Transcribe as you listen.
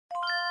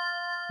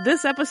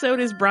This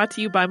episode is brought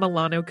to you by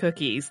Milano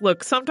Cookies.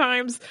 Look,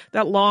 sometimes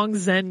that long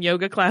Zen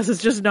yoga class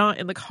is just not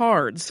in the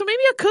cards, so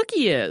maybe a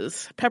cookie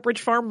is. Pepperidge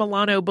Farm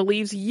Milano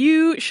believes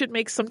you should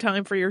make some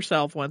time for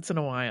yourself once in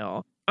a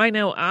while. I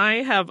know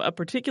I have a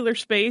particular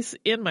space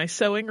in my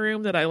sewing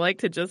room that I like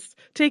to just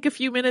take a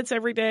few minutes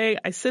every day.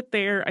 I sit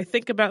there, I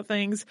think about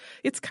things.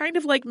 It's kind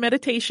of like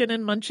meditation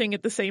and munching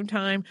at the same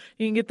time.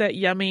 You can get that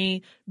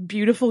yummy,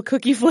 beautiful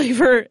cookie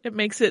flavor. It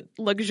makes it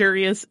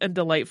luxurious and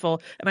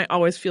delightful, and I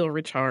always feel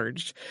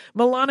recharged.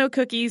 Milano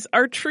cookies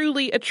are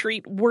truly a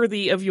treat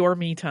worthy of your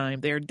me time.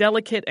 They're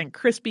delicate and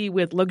crispy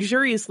with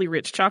luxuriously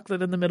rich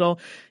chocolate in the middle.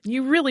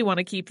 You really want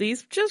to keep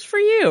these just for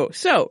you.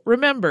 So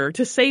remember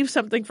to save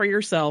something for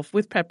yourself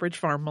with Pepperidge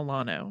Farm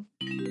Milano.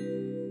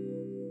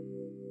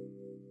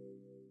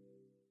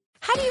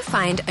 How do you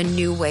find a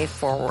new way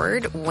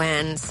forward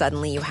when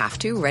suddenly you have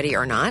to, ready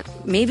or not?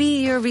 Maybe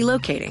you're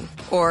relocating.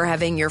 Or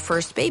having your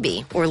first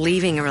baby. Or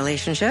leaving a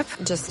relationship.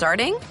 Just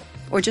starting?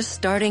 Or just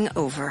starting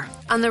over.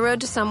 On the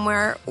road to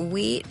somewhere,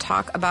 we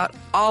talk about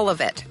all of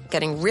it,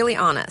 getting really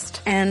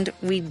honest. And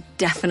we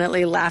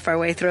definitely laugh our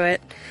way through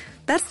it.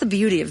 That's the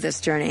beauty of this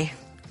journey.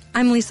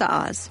 I'm Lisa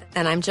Oz.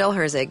 And I'm Jill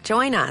Herzig.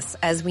 Join us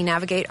as we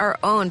navigate our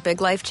own big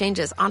life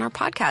changes on our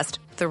podcast,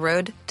 The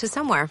Road to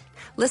Somewhere.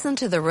 Listen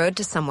to The Road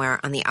to Somewhere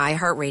on the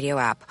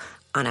iHeartRadio app,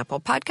 on Apple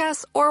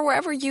Podcasts, or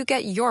wherever you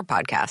get your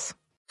podcasts.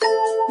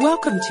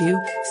 Welcome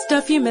to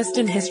Stuff You Missed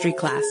in History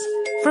Class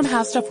from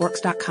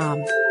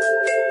HowStuffWorks.com.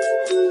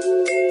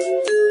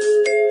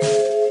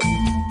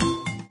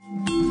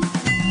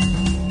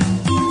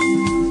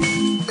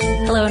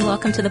 Hello and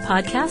welcome to the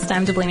podcast.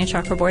 I'm Deblina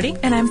Chakraborty.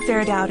 And I'm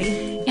Sarah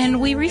Dowdy.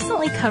 And we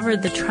recently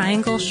covered the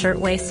Triangle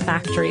Shirtwaist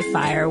Factory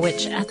fire,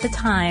 which at the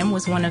time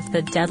was one of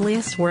the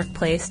deadliest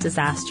workplace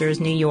disasters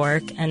New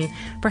York and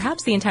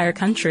perhaps the entire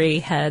country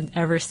had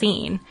ever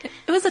seen.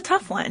 It was a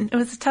tough one. It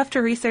was tough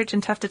to research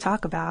and tough to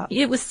talk about.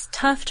 It was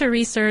tough to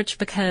research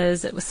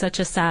because it was such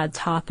a sad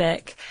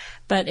topic,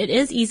 but it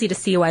is easy to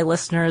see why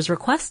listeners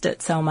request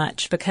it so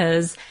much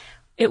because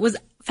it was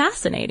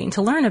fascinating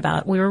to learn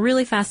about. We were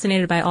really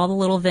fascinated by all the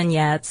little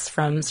vignettes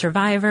from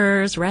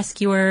survivors,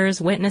 rescuers,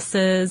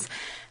 witnesses.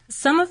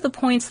 Some of the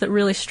points that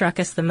really struck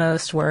us the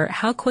most were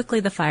how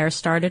quickly the fire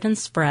started and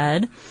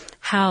spread,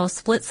 how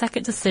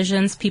split-second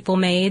decisions people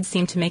made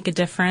seemed to make a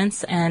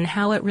difference, and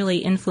how it really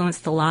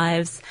influenced the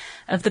lives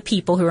of the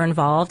people who were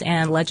involved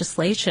and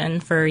legislation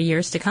for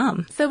years to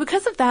come. So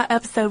because of that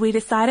episode, we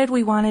decided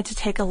we wanted to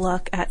take a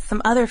look at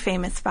some other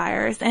famous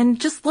fires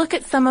and just look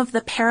at some of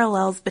the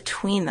parallels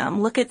between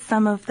them, look at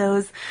some of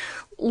those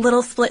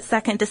little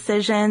split-second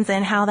decisions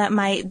and how that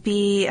might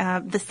be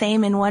the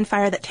same in one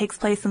fire that takes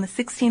place in the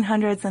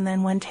 1600s and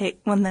then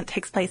one that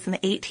takes place in the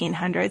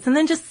 1800s, and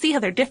then just see how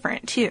they're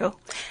different, too.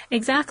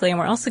 Exactly, and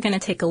we're also going to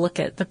take a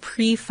look at the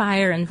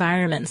pre-fire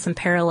environment, some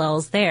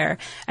parallels there.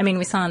 I mean,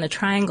 we saw in the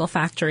Triangle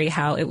Factory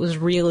how it was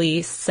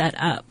really set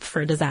up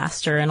for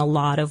disaster in a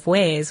lot of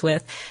ways,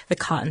 with the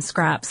cotton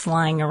scraps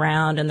lying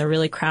around and the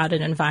really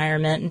crowded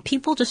environment, and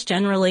people just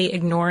generally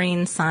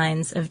ignoring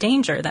signs of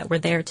danger that were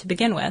there to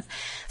begin with.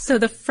 So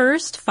the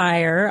first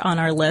fire on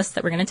our list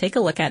that we're going to take a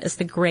look at is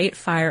the Great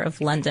Fire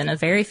of London, a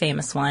very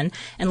famous one.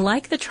 And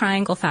like the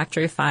Triangle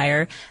Factory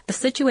fire, the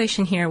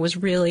situation here was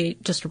really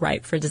just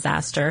ripe for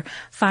disaster.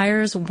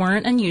 Fires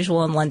weren't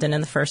unusual in London in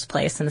the first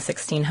place in the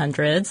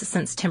 1600s,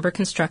 since timber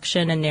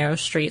construction and narrow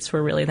streets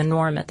were really the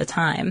norm at the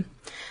time.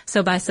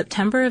 So by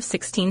September of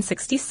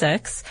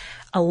 1666,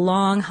 a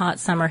long, hot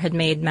summer had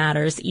made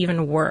matters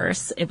even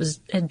worse. It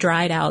had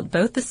dried out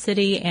both the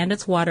city and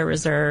its water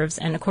reserves,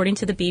 and according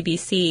to the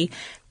BBC,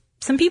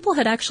 some people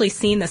had actually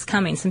seen this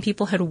coming. Some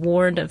people had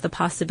warned of the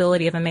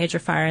possibility of a major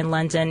fire in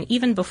London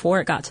even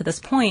before it got to this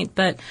point.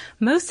 But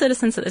most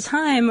citizens at the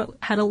time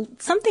had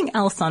something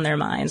else on their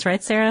minds,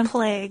 right, Sarah?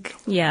 Plague.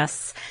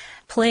 Yes.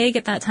 Plague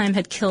at that time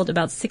had killed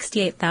about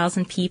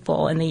 68,000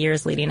 people in the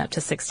years leading up to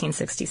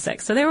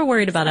 1666. So they were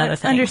worried about other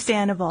things.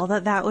 Understandable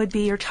that would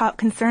be your top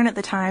concern at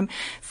the time.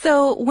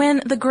 So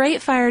when the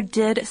Great Fire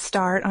did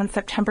start on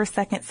September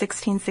 2nd,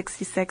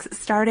 1666, it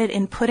started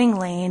in Pudding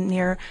Lane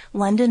near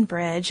London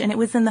Bridge, and it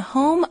was in the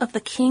home of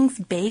the King's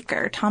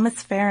baker,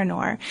 Thomas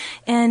Farinor.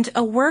 And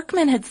a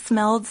workman had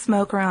smelled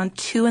smoke around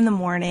 2 a.m.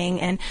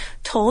 and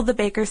told the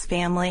baker's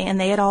family, and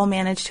they had all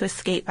managed to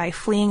escape by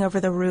fleeing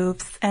over the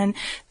roofs. And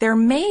their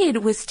maid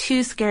was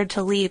too scared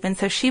to leave, and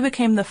so she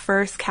became the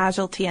first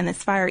casualty in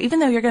this fire, even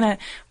though you're going to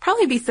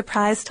probably be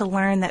surprised to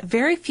learn that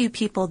very few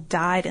people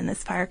died in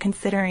this fire,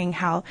 considering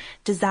how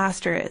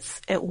disastrous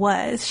it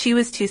was. She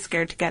was too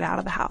scared to get out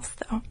of the house,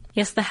 though.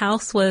 Yes, the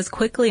house was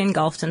quickly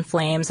engulfed in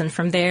flames, and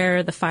from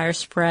there the fire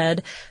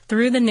spread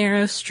through the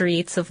narrow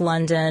streets of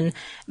London.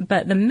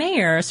 But the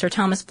mayor, Sir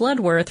Thomas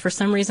Bloodworth, for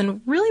some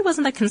reason really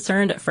wasn't that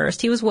concerned at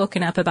first. He was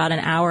woken up about an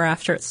hour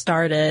after it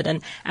started,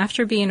 and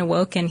after being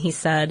awoken, he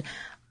said,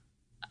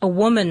 "A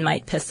woman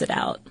might piss it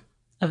out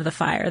of the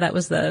fire." That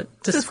was the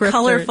descriptor. This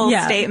colorful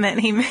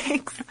statement he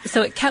makes.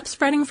 So it kept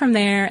spreading from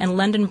there, and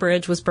London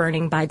Bridge was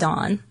burning by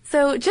dawn.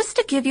 So just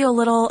to give you a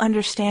little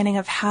understanding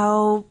of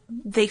how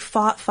they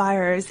fought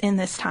fires in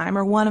this time,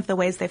 or one of the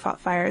ways they fought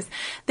fires,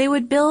 they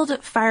would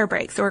build fire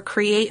breaks or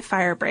create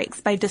fire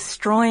breaks by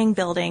destroying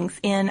buildings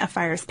in a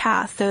fire's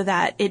path so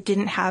that it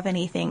didn't have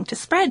anything to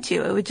spread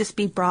to. It would just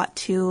be brought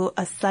to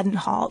a sudden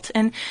halt.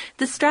 And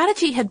the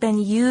strategy had been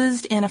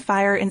used in a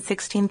fire in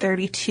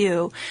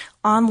 1632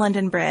 on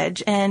London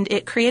Bridge, and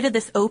it created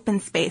this open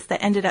space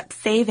that ended up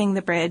saving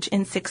the bridge in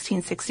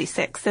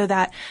 1666 so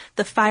that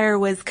the fire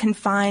was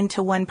confined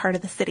to one part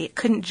of the city. It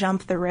couldn't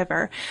jump the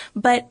river.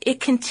 But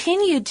it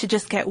continued to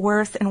just get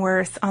worse and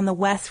worse on the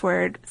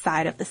westward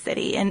side of the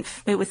city, and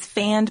it was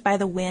fanned by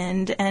the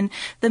wind, and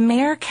the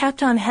mayor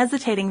kept on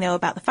hesitating, though,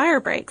 about the fire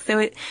breaks.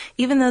 So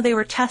even though they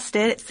were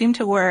tested, it seemed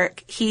to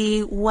work,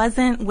 he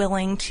wasn't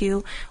willing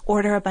to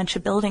order a bunch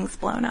of buildings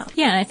blown up.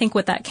 Yeah, and I think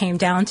what that came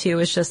down to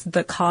was just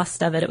the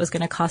cost of it. It was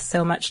going to cost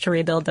so much to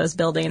rebuild those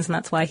buildings, and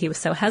that's why he was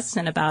so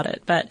hesitant about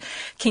it. But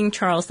King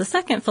Charles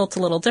II felt a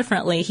little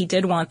differently. He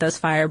did want those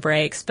fire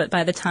breaks, but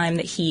by the time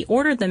that he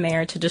ordered the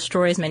mayor to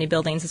destroy as many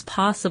buildings as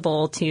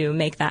possible to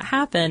make that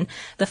happen,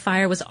 the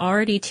fire was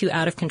already too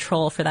out of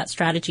control for that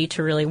strategy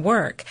to really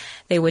work.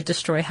 They would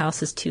destroy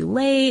houses too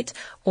late,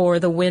 or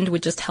the wind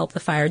would just help the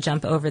fire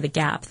jump over the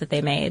gap that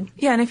they made.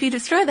 Yeah, and if you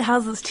destroy the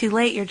houses too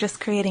late, you're just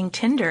creating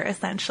tinder,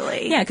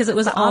 essentially. Yeah, because it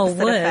was all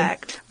wood.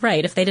 Effect.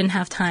 Right. If they didn't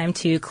have time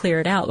to clear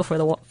it out before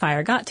the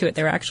fire got to it,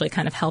 they were actually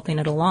kind of helping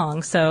it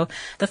along. So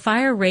the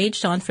fire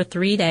raged on for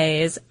 3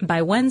 days.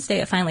 By Wednesday,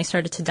 it finally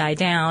started to die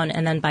down,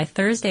 and then by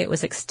Thursday, it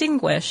was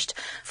extinguished.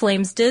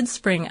 Flames did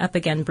spring up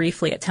again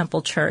briefly at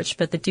Temple Church,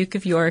 but the Duke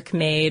of York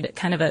made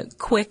kind of a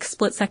quick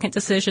split-second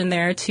decision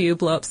there to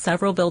blow up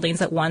several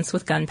buildings at once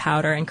with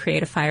gunpowder and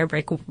create a fire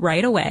break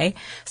right away.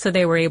 So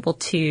they were able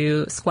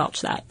to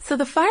squelch that. So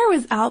the fire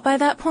was out by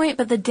that point,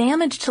 but the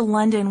damage to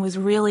London was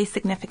really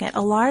significant.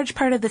 A large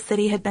part of the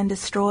city had been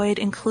destroyed,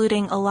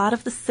 including a lot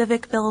of the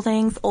civic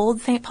buildings,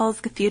 old St.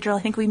 Paul's Cathedral.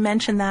 I think we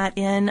mentioned that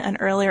in an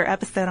earlier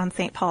episode on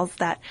St. Paul's,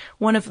 that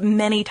one of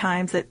many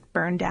times it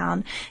burned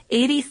down.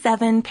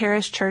 87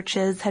 parish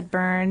churches had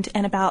burned,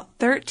 and about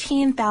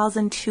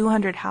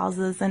 13,200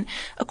 houses. And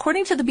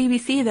according to the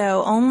BBC,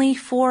 though, only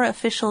 4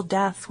 official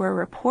deaths were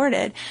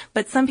reported.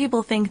 But some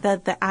people think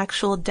that the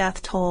actual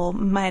death toll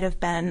might have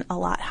been a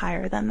lot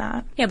higher than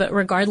that. Yeah, but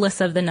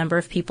regardless of the number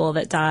of people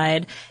that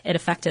died, it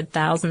affected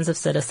thousands of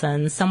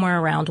citizens, somewhere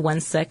around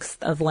 1/6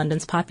 of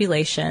London's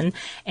population,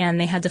 and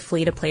they had to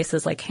flee to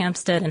places like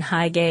Hampstead and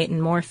Highgate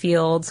and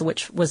Moorfields,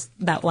 which was,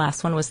 that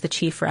last one was the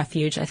chief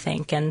refuge, I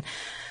think. And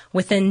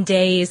within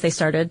days, they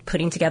started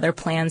putting together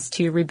plans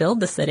to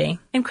rebuild the city.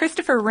 And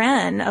Christopher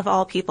Wren, of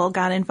all people,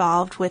 got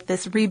involved with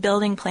this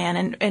rebuilding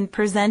plan and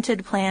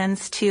presented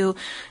plans to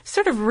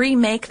sort of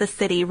remake the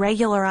city,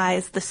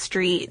 regularize the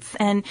streets.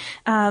 And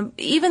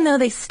even though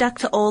they stuck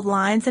to old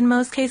lines in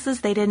most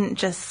cases, they didn't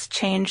just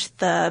change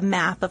the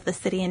map of the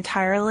city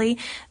entirely.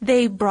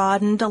 They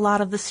broadened a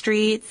lot of the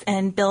streets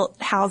and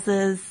built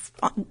houses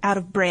out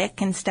of brick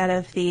instead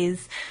of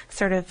these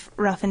sort of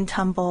rough and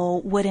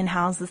tumble wooden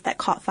houses that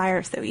caught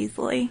fire so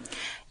easily.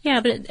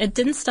 Yeah, but it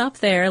didn't stop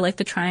there. Like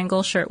the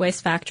Triangle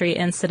Shirtwaist Factory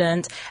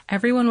incident,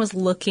 everyone was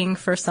looking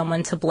for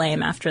someone to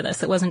blame after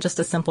this. It wasn't just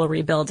a simple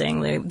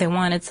rebuilding. They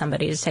wanted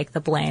somebody to take the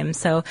blame.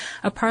 So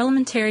a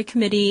parliamentary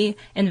committee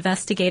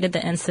investigated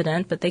the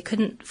incident, but they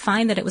couldn't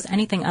find that it was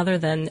anything other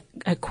than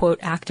a, quote,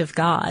 act of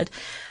God.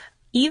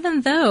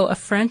 Even though a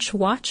French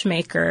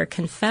watchmaker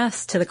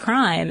confessed to the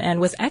crime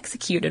and was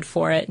executed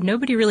for it,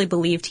 nobody really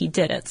believed he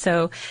did it.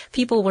 So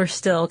people were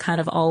still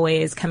kind of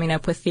always coming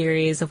up with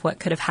theories of what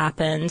could have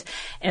happened,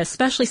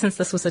 especially since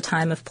this was a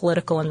time of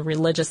political and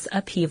religious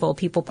upheaval.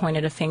 People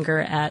pointed a finger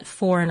at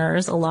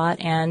foreigners a lot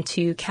and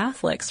to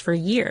Catholics for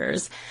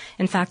years.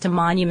 In fact, a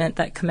monument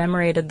that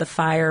commemorated the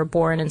fire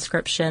bore an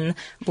inscription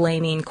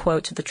blaming,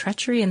 quote, the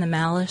treachery and the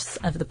malice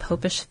of the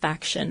popish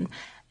faction,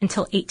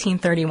 until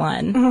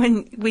 1831.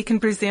 When we can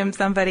presume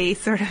somebody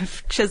sort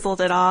of chiseled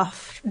it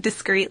off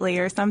discreetly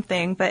or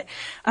something. But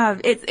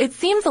it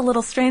seems a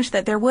little strange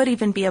that there would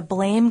even be a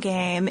blame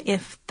game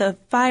if the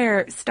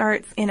fire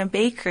starts in a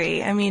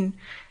bakery. I mean,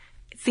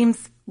 it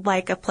seems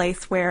like a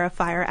place where a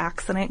fire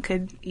accident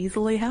could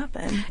easily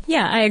happen.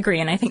 Yeah, I agree.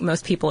 And I think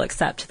most people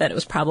accept that it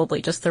was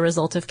probably just the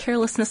result of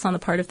carelessness on the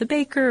part of the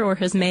baker or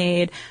his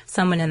maid,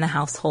 someone in the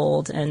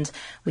household, and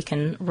we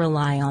can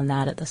rely on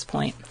that at this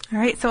point. All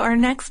right, so our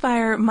next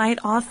fire might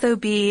also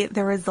be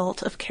the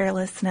result of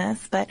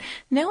carelessness, but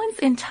no one's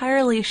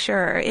entirely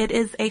sure. It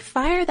is a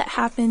fire that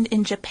happened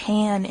in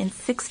Japan in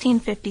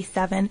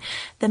 1657,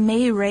 the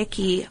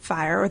Meireki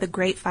fire, or the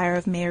Great Fire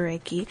of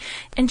Meireki.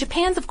 And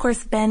Japan's, of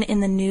course, been in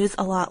the news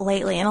a lot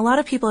lately, and a lot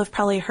of people have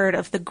probably heard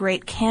of the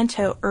Great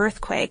Kanto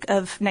earthquake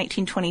of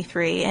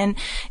 1923, and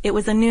it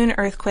was a noon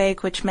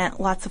earthquake, which meant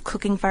lots of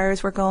cooking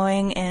fires were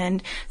going,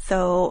 and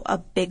so a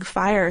big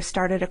fire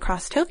started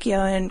across Tokyo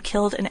and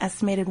killed an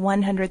estimated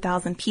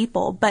 100,000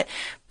 people. But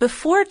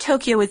before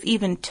Tokyo was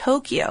even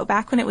Tokyo,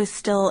 back when it was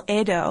still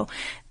Edo,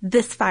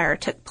 this fire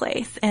took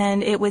place,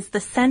 and it was the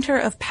center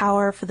of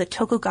power for the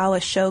Tokugawa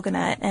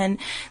shogunate, and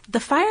the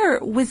fire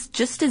was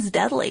just as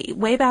deadly.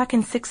 Way back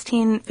in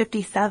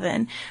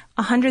 1657,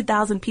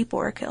 100,000 people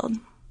were killed.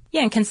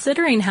 Yeah, and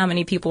considering how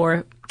many people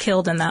were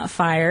killed in that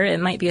fire,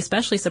 it might be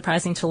especially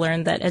surprising to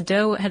learn that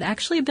Edo had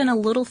actually been a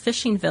little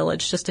fishing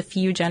village just a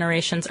few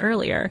generations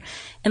earlier.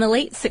 In the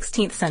late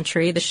 16th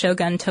century, the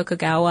shogun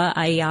Tokugawa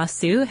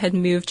Ieyasu had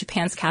moved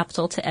Japan's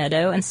capital to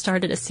Edo and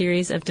started a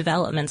series of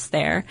developments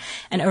there.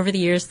 And over the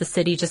years, the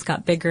city just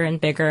got bigger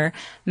and bigger.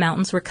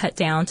 Mountains were cut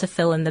down to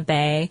fill in the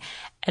bay.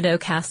 Edo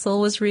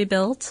Castle was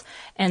rebuilt,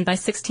 and by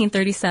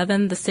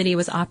 1637, the city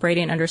was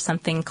operating under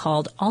something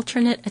called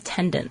alternate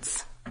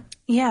attendance.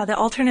 Yeah, the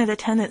alternate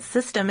attendance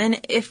system.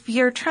 And if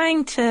you're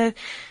trying to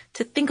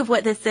think of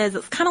what this is,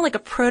 it's kind of like a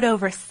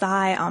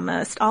proto-Versailles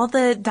almost. All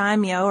the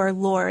daimyo or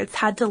lords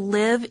had to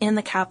live in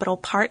the capital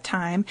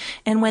part-time,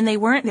 and when they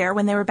weren't there,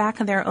 when they were back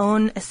on their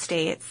own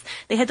estates,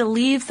 they had to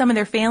leave some of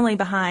their family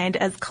behind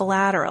as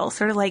collateral,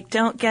 sort of like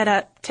don't get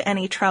up to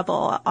any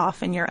trouble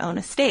off in your own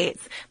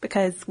estates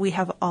because we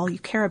have all you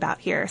care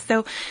about here.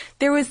 So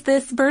there was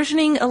this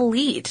burgeoning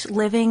elite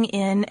living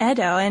in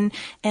Edo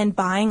and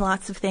buying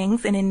lots of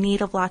things and in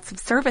need of lots of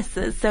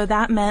services. So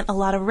that meant a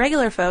lot of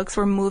regular folks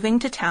were moving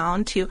to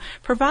town to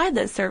provide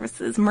those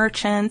services,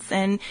 merchants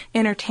and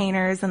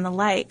entertainers and the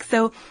like.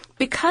 So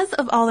because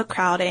of all the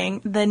crowding,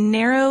 the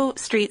narrow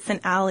streets and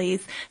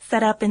alleys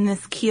set up in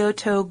this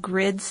Kyoto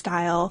grid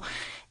style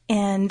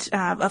and,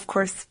 of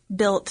course,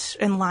 built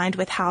and lined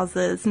with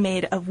houses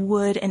made of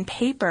wood and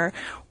paper,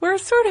 were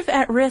sort of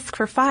at risk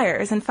for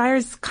fires, and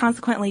fires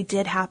consequently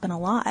did happen a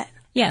lot.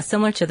 Yeah,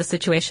 similar to the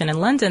situation in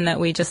London that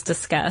we just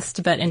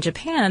discussed, but in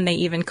Japan, they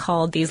even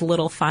called these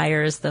little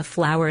fires the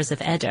flowers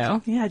of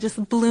Edo. Yeah,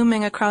 just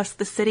blooming across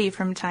the city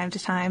from time to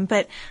time.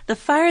 But the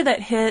fire that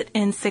hit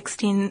in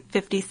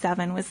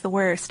 1657 was the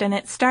worst, and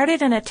it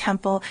started in a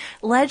temple.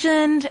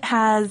 Legend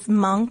has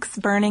monks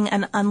burning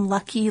an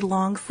unlucky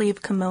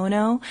long-sleeve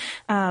kimono.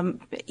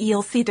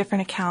 You'll see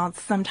different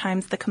accounts.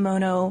 Sometimes the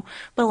kimono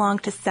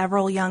belonged to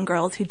several young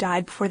girls who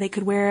died before they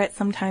could wear it.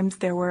 Sometimes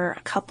there were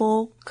a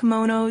couple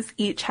kimonos,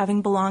 each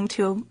having belonged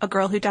to a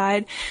girl who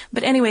died.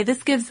 But anyway,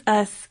 this gives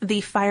us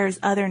the fire's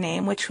other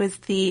name, which was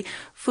the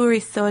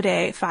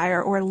Furisode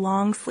fire, or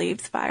long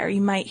sleeves fire. You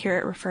might hear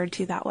it referred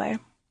to that way.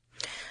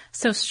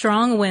 So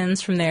strong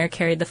winds from there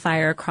carried the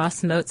fire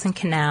across moats and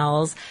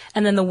canals,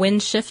 and then the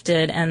wind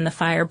shifted and the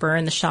fire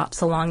burned the shops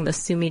along the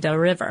Sumida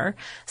River.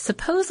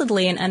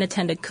 Supposedly, an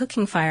unattended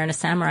cooking fire in a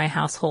samurai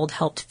household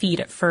helped feed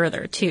it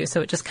further, too,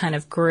 so it just kind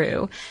of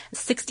grew.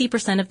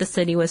 60% of the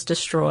city was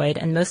destroyed,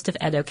 and most of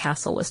Edo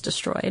Castle was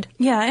destroyed.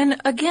 Yeah,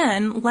 and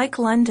again, like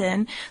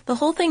London, the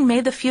whole thing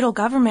made the feudal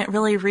government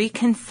really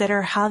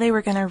reconsider how they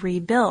were going to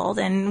rebuild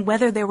and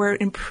whether there were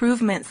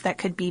improvements that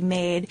could be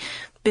made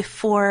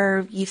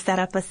before you set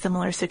up a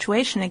similar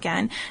situation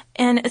again.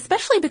 And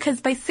especially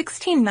because by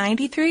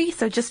 1693,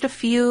 so just a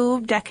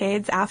few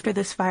decades after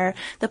this fire,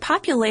 the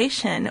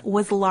population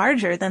was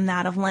larger than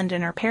that of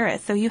London or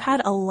Paris. So you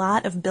had a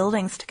lot of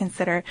buildings to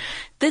consider.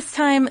 This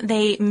time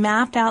they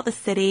mapped out the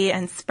city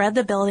and spread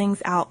the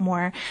buildings out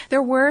more.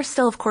 There were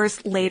still, of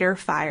course, later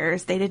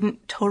fires. They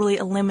didn't totally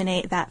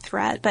eliminate that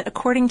threat. But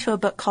according to a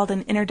book called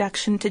An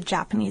Introduction to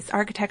Japanese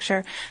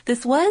Architecture,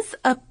 this was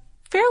a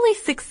fairly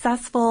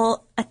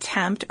successful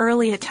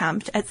early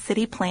attempt at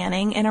city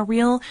planning and a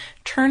real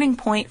turning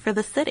point for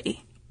the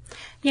city.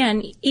 Yeah,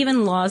 and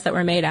even laws that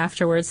were made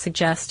afterwards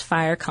suggest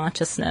fire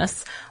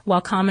consciousness.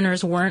 While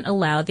commoners weren't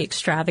allowed the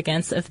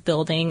extravagance of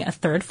building a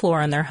third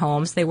floor in their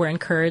homes, they were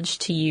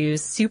encouraged to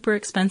use super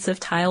expensive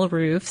tile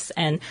roofs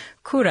and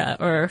kura,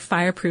 or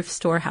fireproof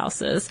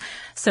storehouses.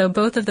 So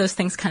both of those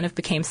things kind of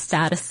became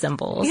status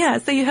symbols. Yeah,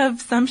 so you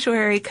have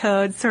sumptuary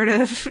code sort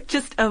of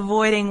just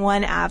avoiding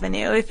one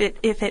avenue. If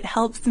it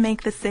helps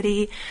make the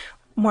city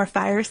more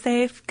fire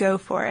safe, go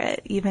for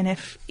it, even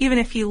if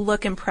you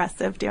look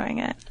impressive doing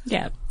it.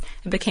 Yeah.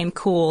 It became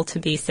cool to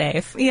be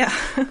safe. Yeah.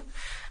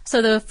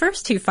 So the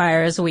first two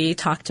fires we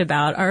talked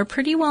about are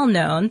pretty well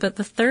known, but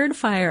the third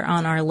fire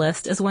on our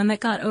list is one that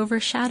got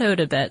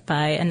overshadowed a bit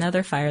by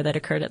another fire that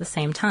occurred at the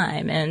same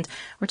time. And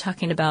we're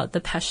talking about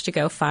the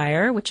Peshtigo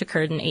Fire, which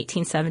occurred in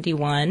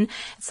 1871.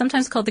 It's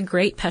sometimes called the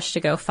Great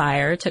Peshtigo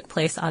Fire. It took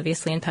place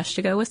obviously in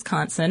Peshtigo,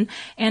 Wisconsin,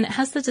 and it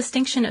has the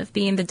distinction of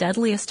being the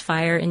deadliest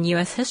fire in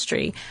U.S.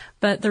 history.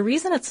 But the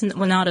reason it's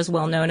not as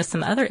well known as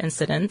some other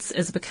incidents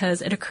is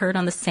because it occurred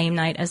on the same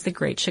night as the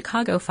Great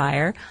Chicago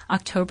Fire,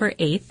 October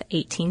 8th,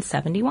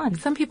 1871.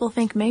 Some people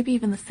think maybe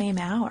even the same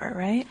hour,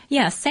 right?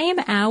 Yeah, same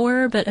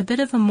hour, but a bit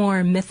of a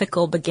more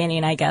mythical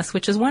beginning, I guess,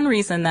 which is one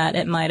reason that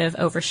it might have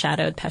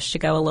overshadowed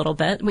Peshtigo a little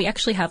bit. We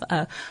actually have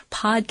a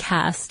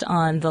podcast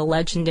on the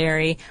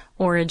legendary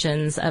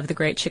origins of the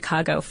Great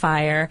Chicago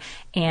Fire,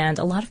 and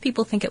a lot of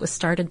people think it was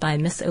started by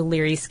Miss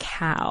O'Leary's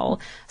cow.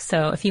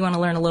 So if you want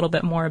to learn a little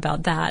bit more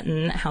about that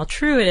and how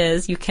true it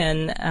is, you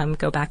can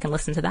go back and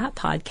listen to that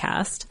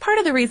podcast. Part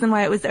of the reason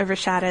why it was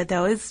overshadowed,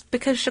 though, is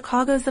because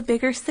Chicago's a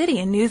bigger city,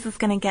 and news is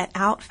going to get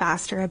out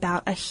faster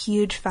about a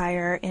huge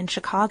fire in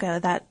Chicago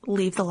that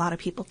leaves a lot of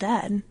people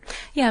dead.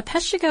 Yeah,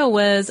 Peshtigo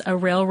was a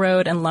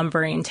railroad and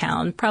lumbering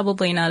town,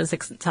 probably not as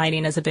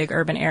exciting as a big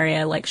urban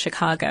area like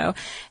Chicago.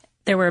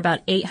 There were about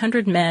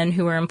 800 men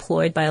who were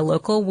employed by a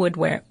local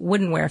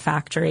woodenware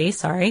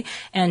factory,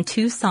 and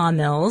 2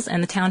 sawmills,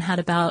 and the town had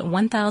about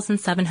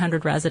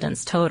 1,700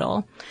 residents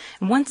total.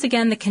 And once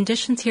again, the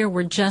conditions here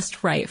were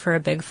just right for a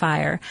big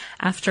fire.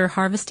 After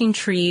harvesting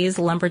trees,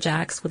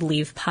 lumberjacks would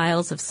leave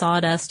piles of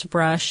sawdust,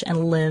 brush,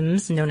 and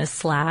limbs, known as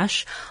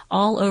slash,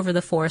 all over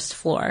the forest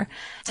floor.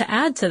 To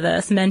add to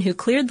this, men who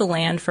cleared the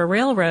land for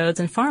railroads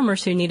and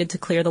farmers who needed to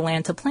clear the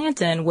land to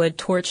plant in would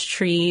torch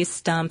trees,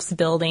 stumps,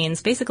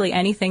 buildings, basically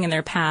anything in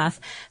their path.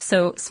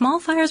 So small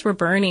fires were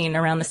burning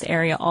around this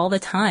area all the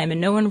time, and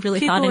no one really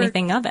thought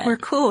anything of it. We're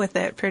cool with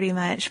it, pretty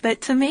much.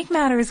 But to make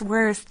matters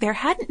worse, there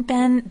hadn't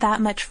been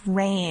that much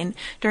rain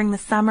during the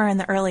summer and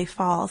the early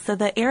fall, so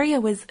the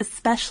area was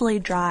especially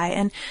dry.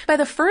 And by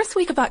the first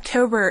week of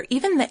October,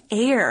 even the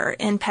air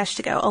in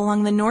Peshtigo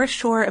along the north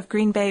shore of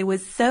Green Bay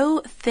was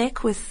so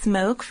thick with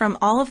smoke from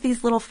all of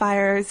these little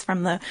fires,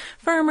 from the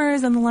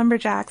farmers and the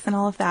lumberjacks and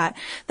all of that,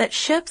 that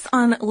ships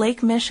on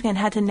Lake Michigan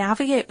had to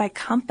navigate by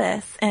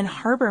compass, and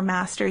harbor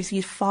masters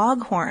used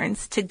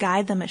foghorns to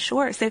guide them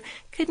ashore, so you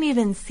couldn't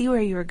even see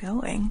where you were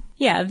going.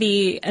 Yeah,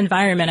 the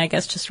environment, I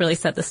guess, just really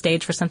set the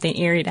stage for something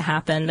eerie to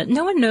happen, but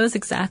no one knows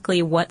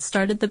exactly what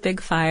started the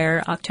big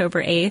fire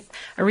October 8th.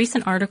 A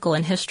recent article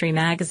in History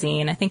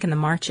magazine, I think in the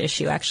March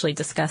issue, actually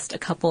discussed a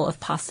couple of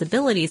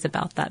possibilities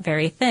about that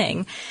very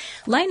thing.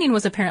 Lightning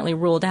was apparently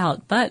ruled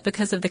out, but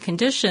because of the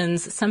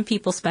conditions, some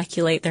people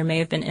speculate there may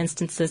have been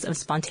instances of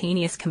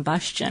spontaneous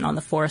combustion on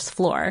the forest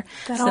floor.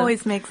 That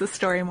always makes the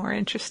story more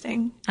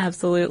interesting.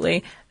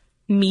 Absolutely.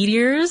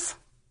 Meteors?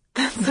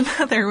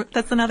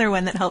 That's another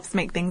one that helps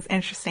make things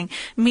interesting.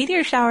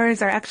 Meteor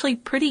showers are actually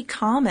pretty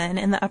common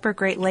in the upper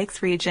Great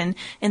Lakes region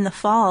in the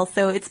fall,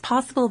 so it's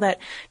possible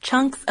that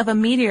chunks of a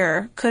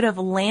meteor could have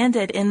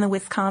landed in the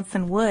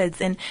Wisconsin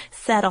woods and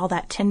set all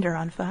that tinder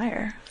on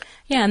fire.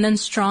 Yeah, and then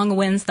strong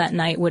winds that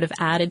night would have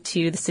added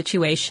to the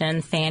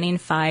situation, fanning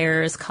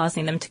fires,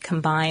 causing them to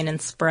combine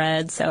and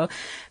spread. So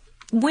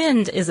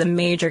wind is a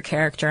major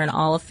character in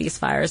all of these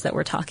fires that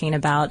we're talking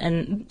about,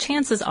 and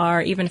chances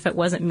are, even if it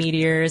wasn't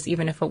meteors,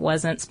 even if it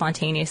wasn't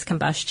spontaneous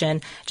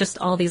combustion, just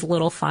all these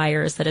little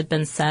fires that had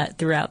been set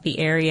throughout the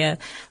area,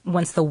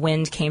 once the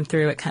wind came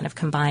through, it kind of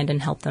combined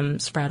and helped them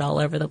spread all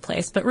over the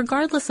place. But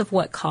regardless of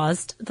what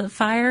caused the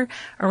fire,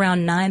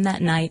 around 9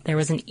 that night, there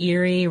was an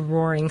eerie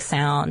roaring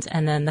sound,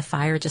 and then the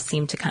fire just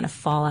seemed to kind of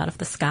fall out of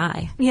the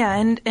sky.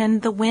 Yeah,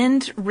 and the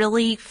wind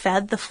really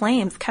fed the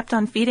flames, kept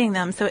on feeding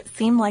them, so it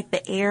seemed like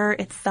the air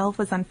itself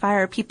was on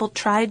fire. People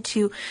tried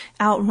to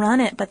outrun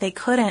it, but they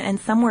couldn't, and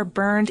some were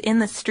burned in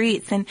the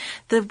streets. And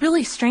the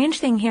really strange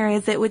thing here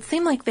is it would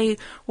seem like they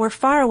were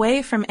far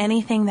away from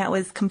anything that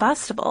was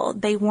combustible.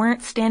 They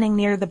weren't standing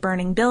near the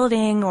burning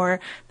building or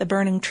the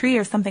burning tree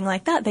or something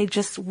like that. They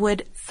just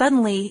would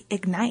suddenly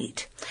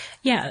ignite.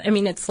 Yeah, I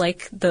mean, it's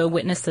like the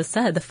witnesses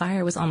said, the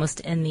fire was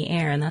almost in the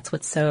air, and that's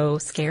what's so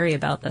scary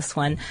about this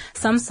one.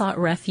 Some sought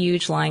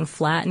refuge lying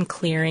flat in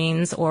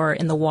clearings or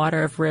in the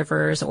water of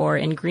rivers or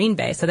in Green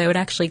Bay, so they would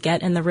actually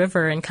get in the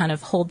river and kind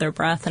of hold their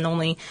breath and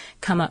only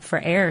come up for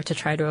air to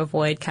try to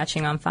avoid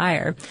catching on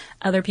fire.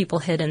 Other people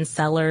hid in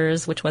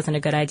cellars, which wasn't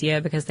a good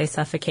idea because they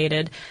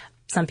suffocated.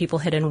 Some people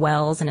hid in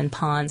wells and in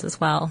ponds as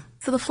well.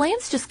 So the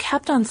flames just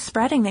kept on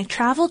spreading. They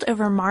traveled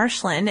over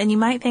marshland, and you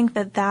might think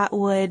that that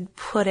would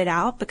put it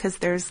out because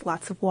there's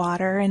lots of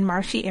water in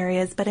marshy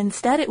areas, but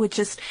instead it would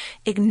just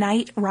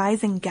ignite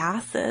rising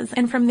gases.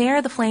 And from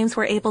there, the flames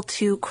were able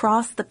to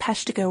cross the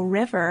Peshtigo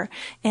River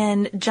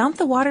and jump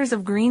the waters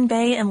of Green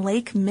Bay and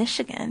Lake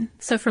Michigan.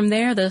 So from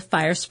there, the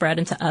fire spread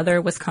into other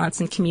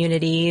Wisconsin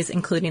communities,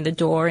 including the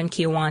Door and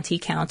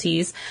Kewaunee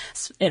counties.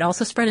 It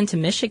also spread into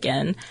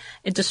Michigan.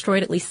 It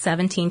destroyed at least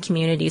 17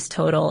 communities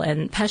total,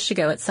 and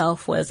Peshtigo itself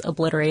was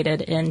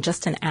obliterated in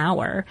just an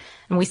hour.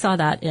 And we saw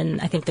that in,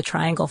 I think, the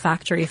Triangle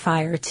Factory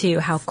fire, too,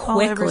 how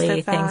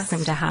quickly things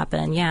seemed to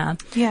happen. Yeah.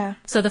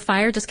 So the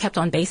fire just kept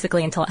on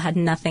basically until it had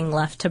nothing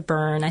left to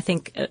burn. I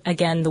think,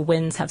 again, the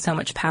winds have so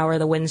much power.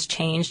 The winds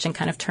changed and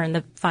kind of turned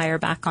the fire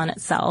back on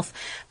itself.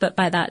 But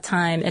by that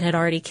time, it had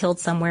already killed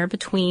somewhere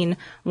between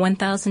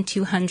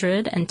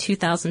 1,200 and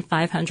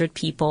 2,500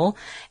 people,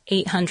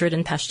 800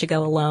 in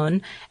Peshtigo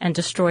alone, and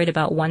destroyed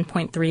about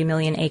 1.3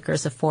 million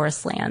acres of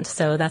forest land.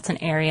 So that's an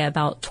area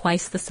about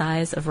twice the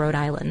size of Rhode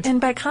Island. And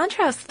by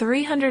contrast,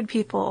 300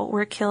 people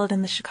were killed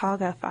in the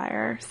Chicago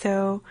fire.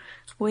 So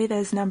weigh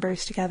those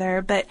numbers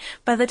together. But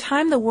by the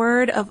time the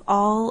word of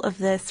all of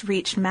this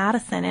reached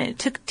Madison, and it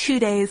took 2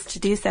 days to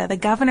do so, the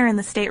governor and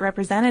the state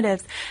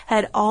representatives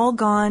had all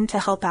gone to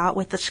help out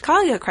with the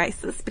Chicago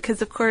crisis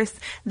because, of course,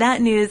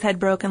 that news had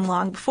broken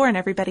long before and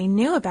everybody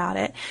knew about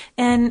it.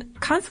 And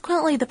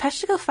consequently, the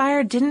Peshtigo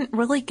fire didn't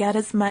really get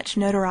as much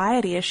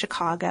notoriety as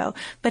Chicago,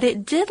 but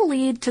it did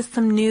lead to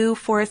some new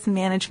forest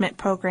management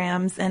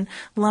programs and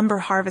lumber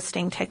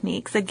harvesting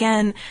techniques.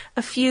 Again,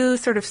 a few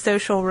sort of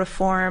social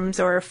reforms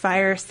or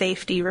fire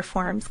safety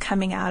reforms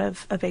coming out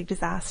of a big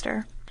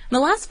disaster. The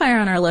last fire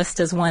on our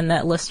list is one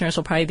that listeners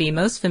will probably be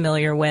most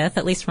familiar with,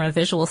 at least from a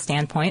visual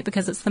standpoint,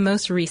 because it's the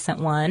most recent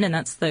one, and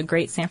that's the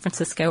Great San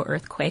Francisco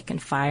Earthquake and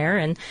Fire.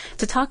 And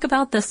to talk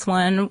about this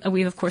one,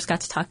 we've, of course,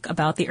 got to talk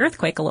about the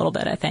earthquake a little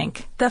bit, I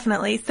think.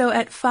 Definitely. So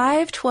at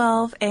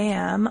 5:12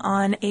 a.m.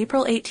 on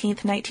April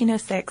 18th,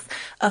 1906,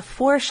 a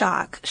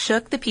foreshock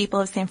shook the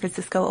people of San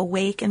Francisco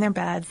awake in their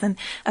beds, and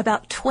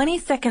about 20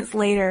 seconds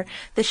later,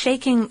 the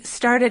shaking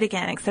started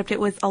again, except it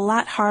was a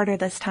lot harder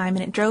this time,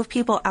 and it drove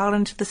people out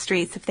into the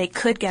streets if they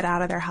could get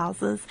out of their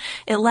houses.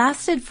 It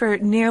lasted for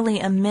nearly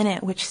a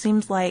minute, which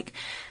seems like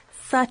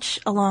such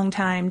a long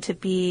time to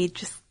be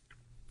just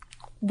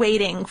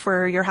waiting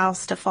for your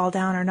house to fall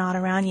down or not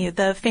around you.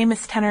 The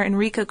famous tenor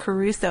Enrico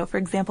Caruso, for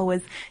example,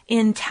 was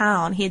in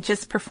town. He had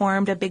just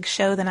performed a big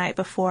show the night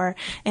before,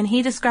 and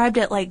he described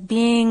it like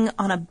being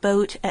on a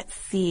boat at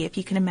sea, if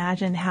you can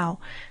imagine how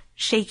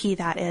shaky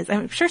that is.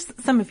 I'm sure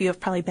some of you have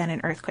probably been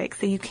in earthquakes,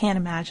 so you can't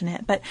imagine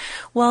it. But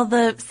while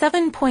the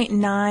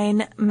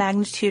 7.9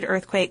 magnitude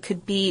earthquake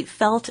could be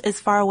felt as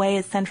far away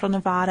as central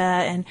Nevada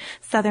and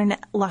southern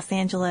Los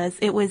Angeles,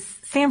 it was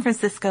San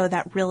Francisco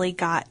that really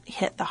got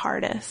hit the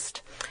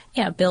hardest.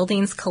 Yeah,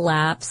 buildings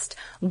collapsed.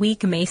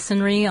 Weak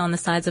masonry on the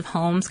sides of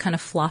homes kind of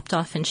flopped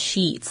off in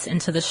sheets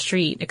into the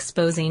street,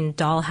 exposing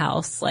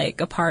dollhouse-like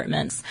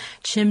apartments.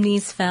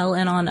 Chimneys fell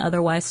in on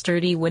otherwise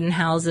sturdy wooden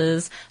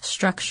houses.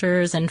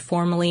 Structures and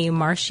formerly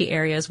marshy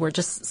areas were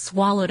just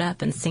swallowed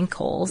up in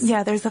sinkholes.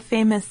 Yeah, there's a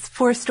famous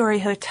 4-story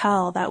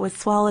hotel that was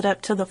swallowed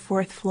up to the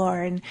 4th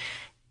floor, and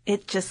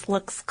it just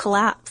looks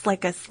collapsed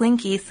like a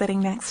slinky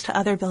sitting next to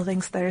other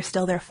buildings that are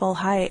still their full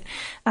height.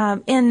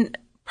 And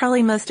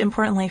probably most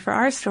importantly for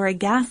our story,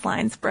 gas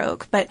lines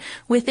broke. But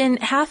within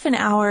half an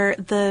hour,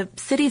 the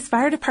city's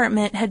fire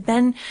department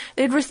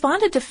they'd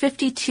responded to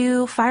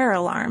 52 fire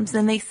alarms,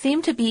 and they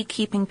seemed to be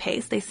keeping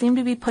pace. They seemed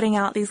to be putting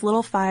out these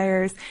little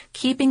fires,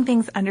 keeping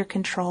things under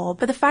control.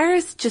 But the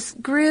fires just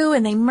grew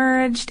and they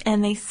merged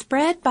and they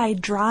spread by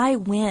dry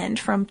wind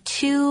from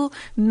 2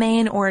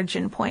 main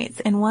origin points.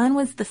 And one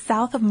was the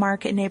south of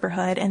Market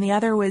neighborhood and the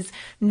other was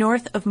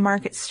north of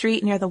Market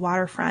Street near the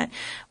waterfront.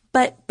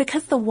 But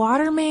because the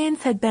water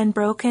mains had been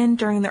broken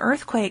during the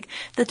earthquake,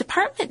 the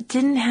department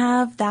didn't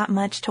have that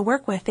much to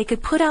work with. They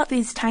could put out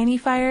these tiny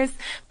fires,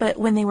 but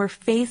when they were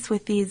faced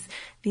with these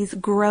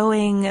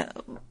growing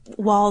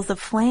walls of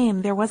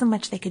flame, there wasn't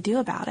much they could do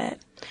about it.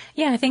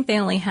 Yeah, I think they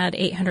only had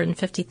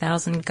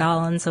 850,000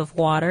 gallons of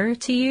water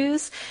to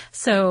use.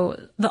 So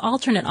the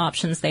alternate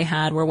options they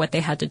had were what they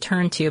had to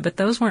turn to, but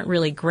those weren't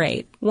really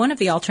great. One of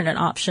the alternate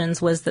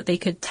options was that they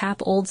could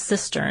tap old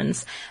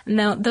cisterns.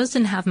 Now, those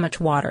didn't have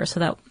much water, so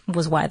that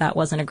was why that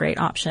wasn't a great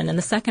option. And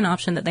the second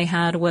option that they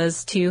had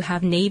was to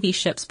have Navy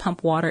ships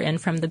pump water in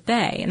from the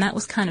bay, and that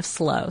was kind of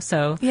slow.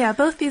 So yeah,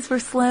 both these were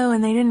slow,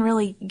 and they didn't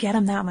really get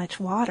them that much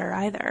water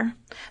either.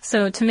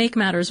 So to make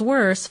matters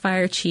worse,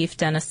 Fire Chief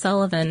Dennis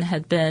Sullivan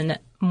had been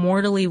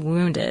mortally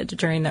wounded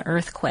during the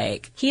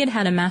earthquake. He had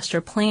had a master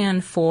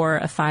plan for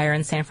a fire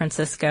in San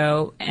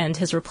Francisco, and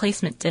his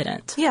replacement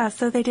didn't. Yeah,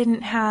 so they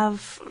didn't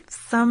have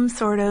some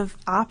sort of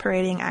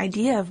operating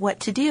idea of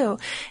what to do.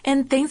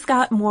 And things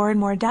got more and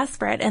more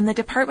desperate. And the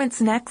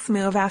department's next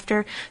move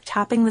after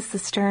tapping the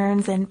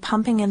cisterns and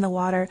pumping in the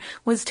water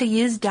was to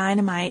use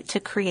dynamite to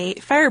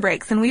create fire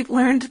breaks. And we've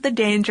learned the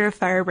danger of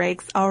fire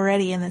breaks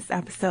already in this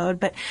episode,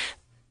 but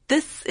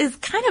this is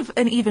kind of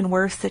an even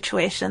worse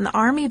situation. The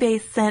Army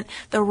base sent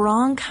the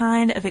wrong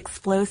kind of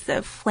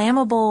explosive,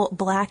 flammable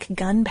black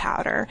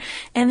gunpowder,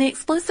 and the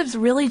explosives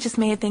really just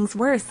made things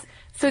worse.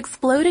 So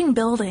exploding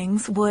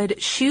buildings would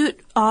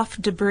shoot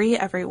off debris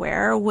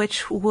everywhere,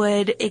 which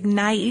would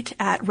ignite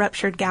at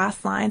ruptured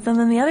gas lines. And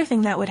then the other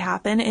thing that would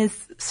happen is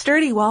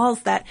sturdy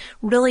walls that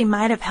really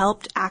might have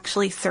helped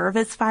actually serve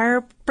as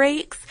fire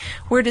breaks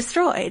were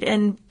destroyed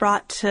and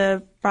brought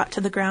to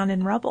the ground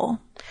in rubble.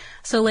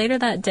 So later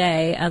that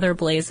day, other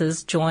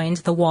blazes joined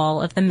the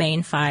wall of the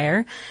main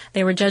fire.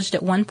 They were judged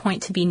at one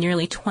point to be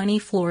nearly 20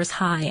 floors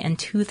high and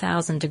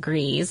 2,000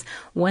 degrees.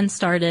 One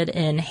started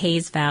in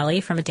Hayes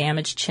Valley from a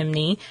damaged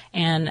chimney,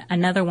 and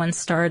another one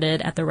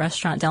started at the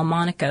restaurant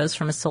Delmonico's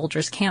from a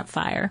soldier's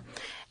campfire.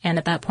 And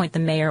at that point, the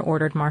mayor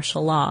ordered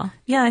martial law.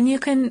 Yeah, and you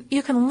can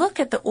look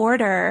at the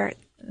order,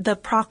 the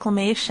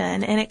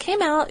proclamation, and it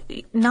came out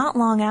not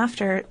long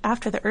after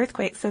the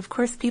earthquake. So of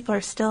course people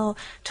are still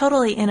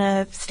totally in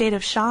a state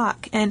of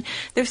shock. And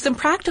there's some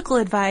practical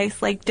advice,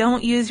 like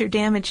don't use your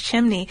damaged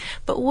chimney.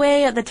 But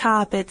way at the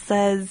top it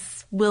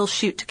says, will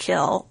shoot to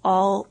kill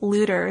all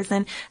looters.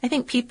 And I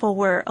think people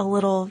were a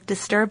little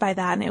disturbed by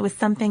that, and it was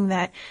something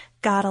that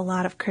got a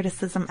lot of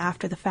criticism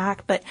after the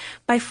fact. But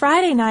by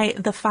Friday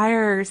night, the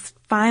fires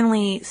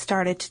finally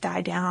started to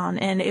die down,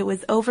 and it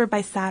was over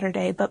by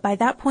Saturday. But by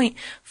that point,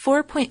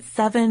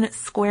 4.7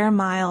 square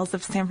miles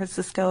of San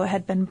Francisco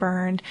had been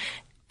burned,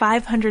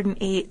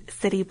 508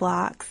 city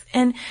blocks.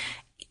 And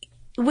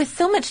with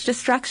so much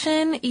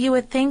destruction, you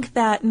would think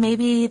that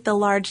maybe the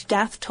large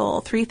death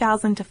toll,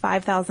 3,000 to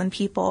 5,000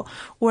 people,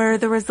 were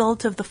the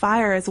result of the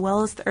fire as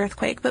well as the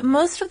earthquake. But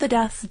most of the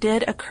deaths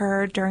did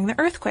occur during the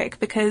earthquake,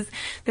 because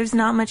there's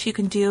not much you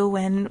can do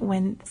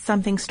when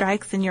something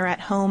strikes and you're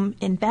at home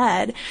in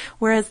bed.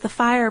 Whereas the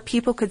fire,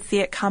 people could see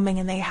it coming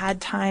and they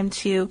had time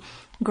to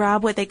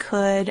grab what they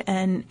could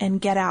and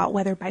get out,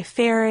 whether by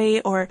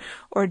ferry or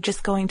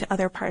just going to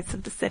other parts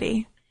of the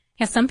city.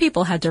 Yeah, some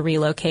people had to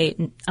relocate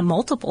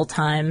multiple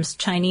times.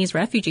 Chinese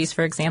refugees,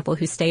 for example,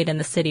 who stayed in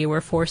the city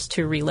were forced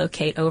to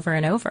relocate over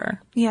and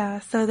over. Yeah,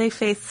 so they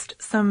faced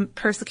some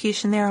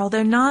persecution there,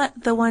 although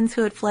not the ones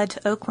who had fled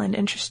to Oakland,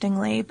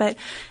 interestingly. But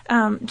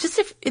just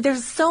if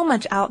there's so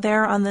much out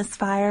there on this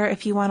fire,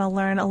 if you want to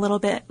learn a little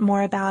bit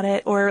more about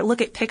it or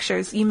look at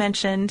pictures. You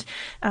mentioned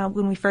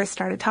when we first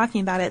started talking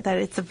about it that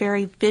it's a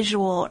very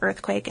visual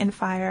earthquake and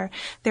fire.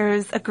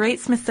 There's a great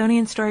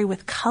Smithsonian story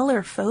with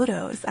color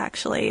photos,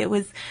 actually. It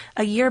was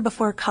a year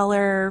before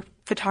color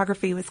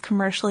photography was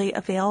commercially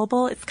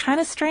available. It's kind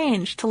of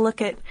strange to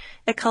look at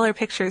color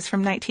pictures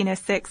from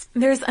 1906.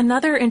 There's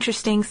another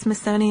interesting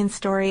Smithsonian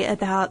story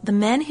about the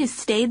men who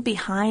stayed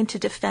behind to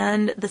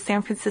defend the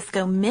San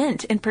Francisco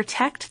Mint and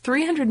protect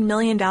 $300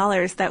 million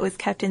that was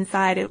kept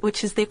inside it,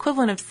 which is the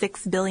equivalent of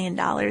 $6 billion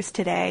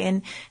today,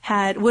 and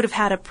would have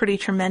had a pretty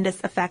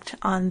tremendous effect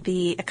on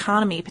the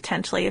economy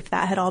potentially if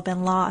that had all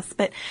been lost.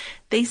 But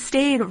they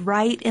stayed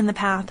right in the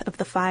path of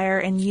the fire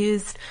and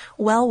used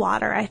well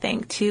water, I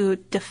think, to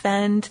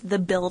defend the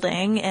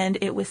building, and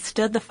it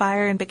withstood the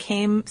fire and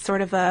became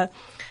sort of a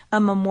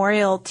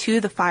memorial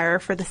to the fire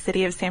for the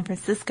city of San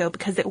Francisco,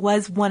 because it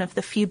was one of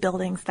the few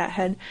buildings that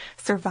had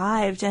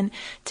survived. And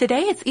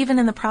today it's even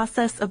in the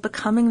process of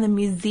becoming the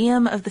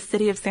museum of the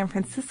city of San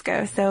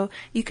Francisco. So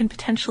you can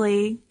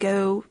potentially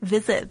go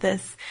visit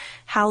this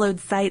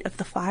hallowed site of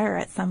the fire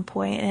at some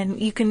point.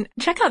 And you can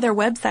check out their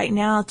website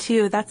now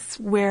too. That's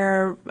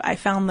where I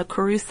found the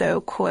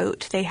Caruso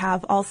quote. They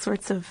have all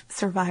sorts of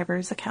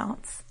survivors'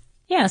 accounts.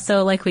 Yeah,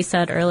 so like we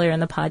said earlier in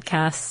the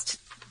podcast,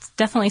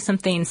 definitely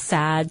something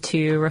sad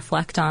to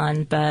reflect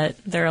on, but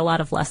there are a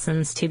lot of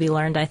lessons to be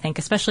learned, I think,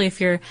 especially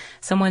if you're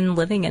someone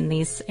living in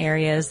these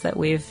areas that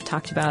we've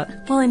talked about.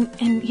 Well,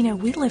 and you know,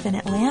 we live in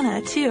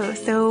Atlanta too,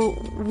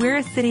 so we're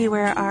a city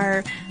where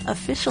our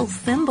official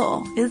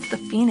symbol is the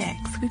phoenix.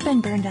 We've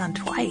been burned down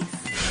twice.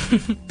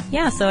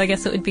 Yeah, so I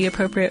guess it would be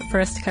appropriate for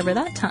us to cover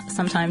that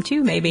sometime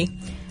too, maybe.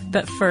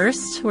 But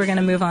first, we're going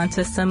to move on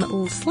to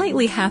some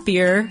slightly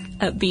happier,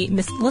 upbeat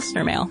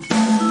listener mail.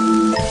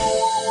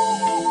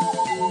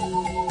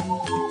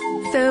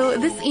 So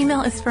this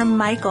email is from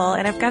Michael,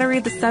 and I've got to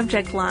read the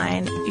subject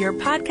line. Your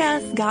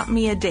podcast got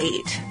me a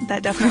date.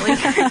 That definitely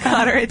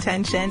caught our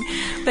attention.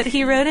 But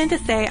he wrote in to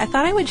say, I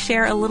thought I would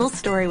share a little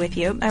story with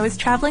you. I was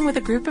traveling with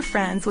a group of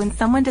friends when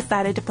someone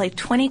decided to play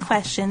 20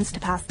 questions to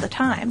pass the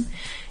time.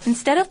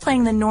 Instead of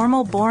playing the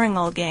normal boring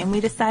old game, we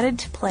decided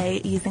to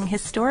play using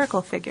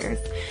historical figures.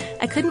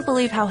 I couldn't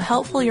believe how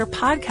helpful your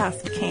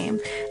podcast became.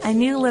 I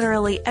knew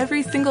literally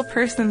every single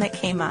person that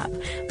came up.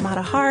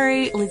 Mata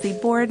Hari, Lizzie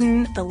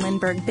Borden, the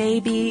Lindbergh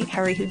baby,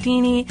 Harry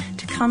Houdini,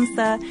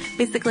 Tecumseh,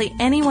 basically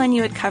anyone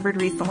you had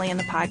covered recently in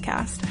the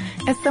podcast.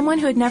 As someone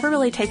who had never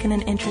really taken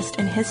an interest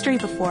in history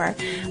before,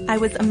 I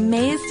was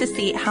amazed to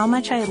see how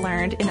much I had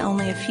learned in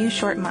only a few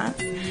short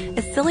months.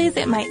 As silly as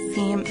it might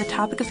seem, the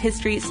topic of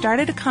history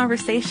started a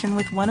conversation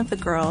with one of the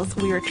girls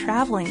we were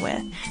traveling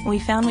with, and we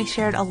found we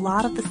shared a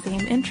lot of the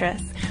same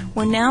interests.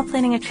 We're now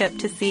planning a trip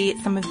to see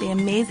some of the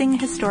amazing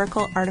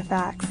historical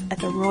artifacts at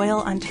the Royal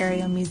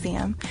Ontario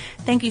Museum.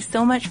 Thank you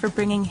so much for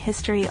bringing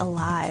history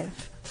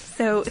alive.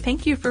 So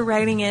thank you for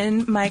writing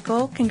in,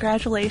 Michael.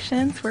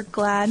 Congratulations. We're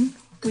glad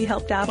we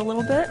helped out a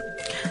little bit.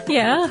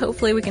 Yeah,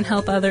 hopefully we can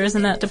help others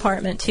in that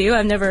department too.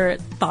 I've never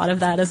thought of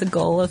that as a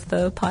goal of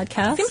the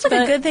podcast. Seems like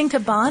a good thing to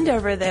bond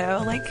over,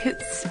 though. Like,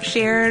 it's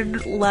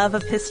shared love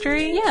of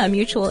history. Yeah,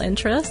 mutual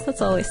interest.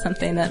 That's always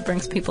something that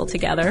brings people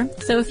together.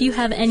 So if you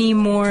have any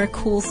more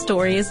cool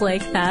stories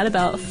like that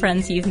about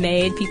friends you've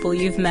made, people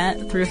you've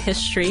met through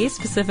history,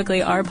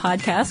 specifically our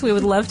podcast, we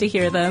would love to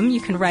hear them. You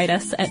can write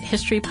us at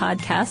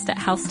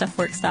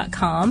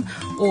historypodcast@howstuffworks.com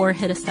or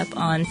hit us up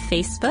on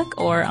Facebook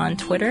or on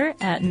Twitter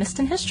at Missed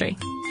in History.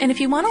 And if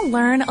you want to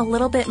learn a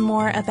little bit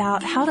more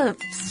about how to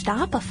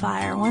stop a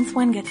fire once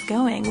one gets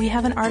going, we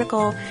have an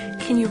article,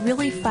 Can You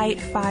Really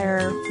Fight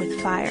Fire with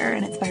Fire?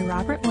 And it's by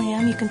Robert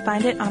Lamb. You can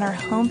find it on our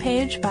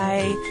homepage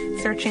by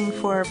searching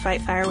for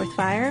Fight Fire with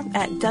Fire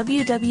at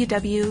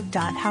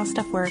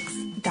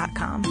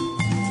www.howstuffworks.com.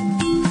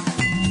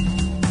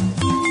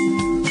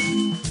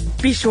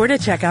 Be sure to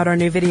check out our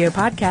new video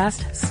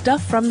podcast,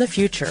 Stuff from the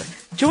Future.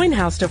 Join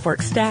How Stuff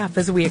Works staff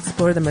as we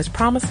explore the most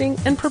promising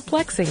and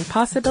perplexing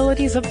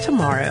possibilities of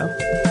tomorrow.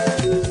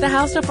 The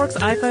How Stuff Works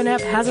iPhone app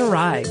has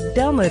arrived.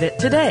 Download it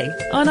today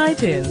on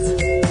iTunes.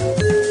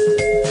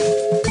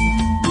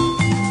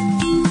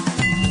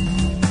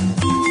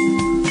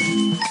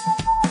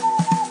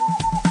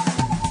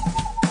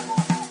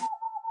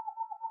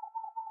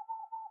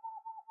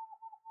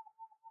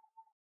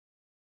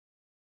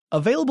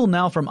 Available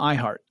now from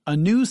iHeart, a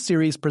new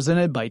series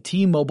presented by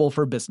T-Mobile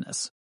for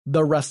Business,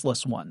 The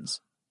Restless Ones.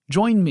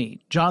 Join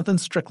me, Jonathan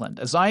Strickland,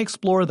 as I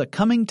explore the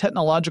coming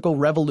technological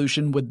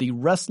revolution with the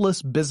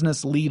restless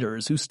business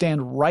leaders who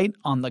stand right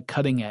on the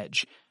cutting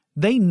edge.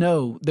 They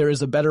know there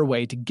is a better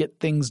way to get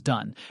things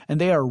done,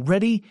 and they are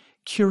ready,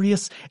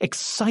 curious,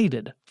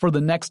 excited for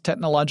the next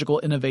technological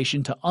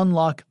innovation to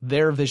unlock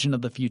their vision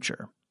of the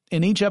future.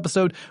 In each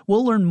episode,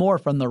 we'll learn more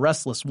from the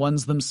restless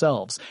ones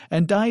themselves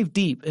and dive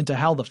deep into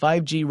how the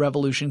 5G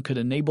revolution could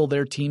enable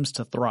their teams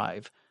to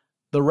thrive.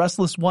 The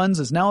Restless Ones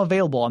is now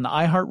available on the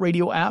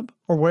iHeartRadio app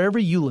or wherever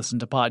you listen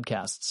to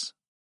podcasts.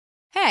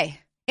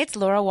 Hey, it's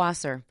Laura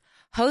Wasser,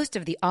 host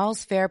of the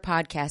All's Fair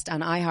podcast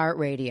on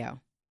iHeartRadio.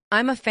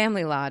 I'm a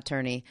family law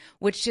attorney,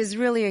 which is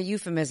really a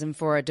euphemism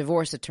for a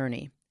divorce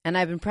attorney, and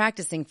I've been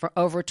practicing for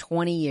over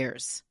 20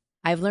 years.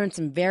 I've learned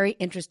some very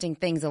interesting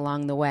things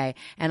along the way,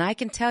 and I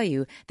can tell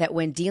you that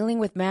when dealing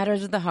with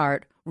matters of the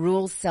heart,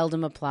 rules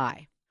seldom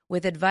apply.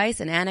 With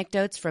advice and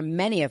anecdotes from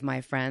many of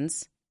my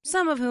friends,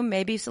 some of whom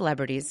may be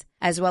celebrities,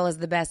 as well as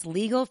the best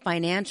legal,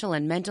 financial,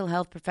 and mental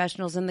health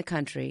professionals in the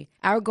country,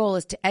 our goal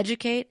is to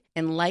educate,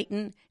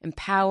 enlighten,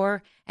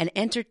 empower, and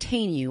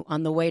entertain you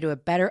on the way to a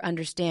better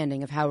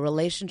understanding of how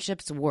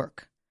relationships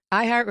work.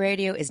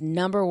 iHeartRadio is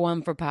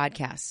 #1 for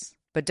podcasts,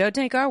 but don't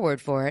take our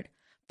word for it.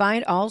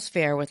 Find All's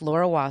Fair with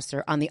Laura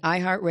Wasser on the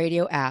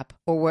iHeartRadio app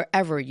or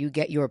wherever you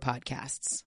get your podcasts.